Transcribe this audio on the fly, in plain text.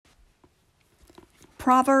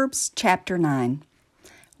Proverbs chapter 9.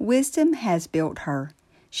 Wisdom has built her.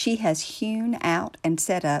 She has hewn out and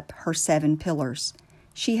set up her 7 pillars.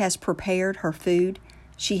 She has prepared her food.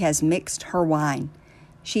 She has mixed her wine.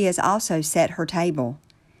 She has also set her table.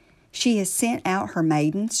 She has sent out her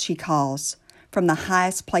maidens, she calls, from the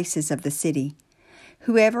highest places of the city.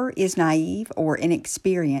 Whoever is naive or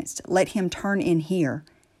inexperienced, let him turn in here.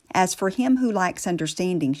 As for him who lacks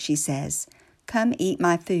understanding, she says, come eat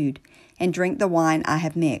my food, and drink the wine I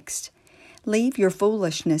have mixed. Leave your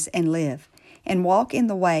foolishness and live, and walk in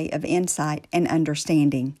the way of insight and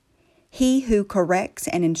understanding. He who corrects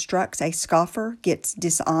and instructs a scoffer gets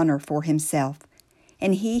dishonor for himself,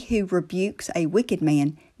 and he who rebukes a wicked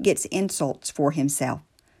man gets insults for himself.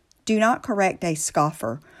 Do not correct a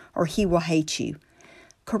scoffer, or he will hate you.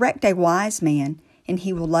 Correct a wise man, and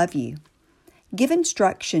he will love you. Give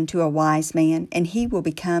instruction to a wise man, and he will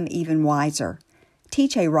become even wiser.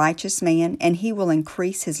 Teach a righteous man, and he will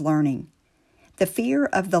increase his learning. The fear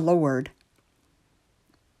of the Lord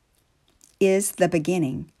is the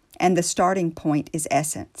beginning, and the starting point is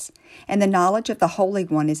essence. And the knowledge of the Holy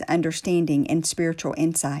One is understanding and spiritual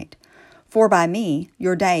insight. For by me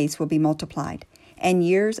your days will be multiplied, and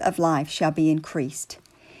years of life shall be increased.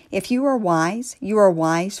 If you are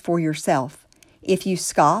wise for yourself. If you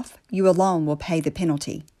scoff, you alone will pay the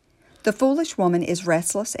penalty. The foolish woman is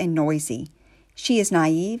restless and noisy. She is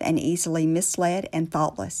naive and easily misled and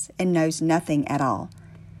thoughtless, and knows nothing at all.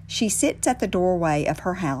 She sits at the doorway of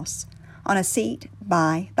her house, on a seat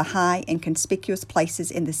by the high and conspicuous places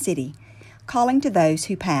in the city, calling to those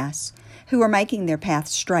who pass, who are making their path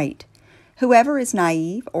straight. Whoever is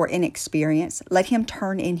naive or inexperienced, let him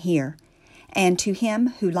turn in here. And to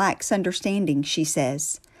him who lacks understanding, she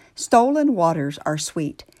says, stolen waters are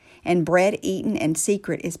sweet, and bread eaten in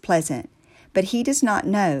secret is pleasant. But he does not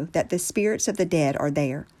know that the spirits of the dead are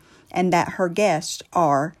there, and that her guests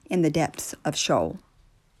are in the depths of Sheol.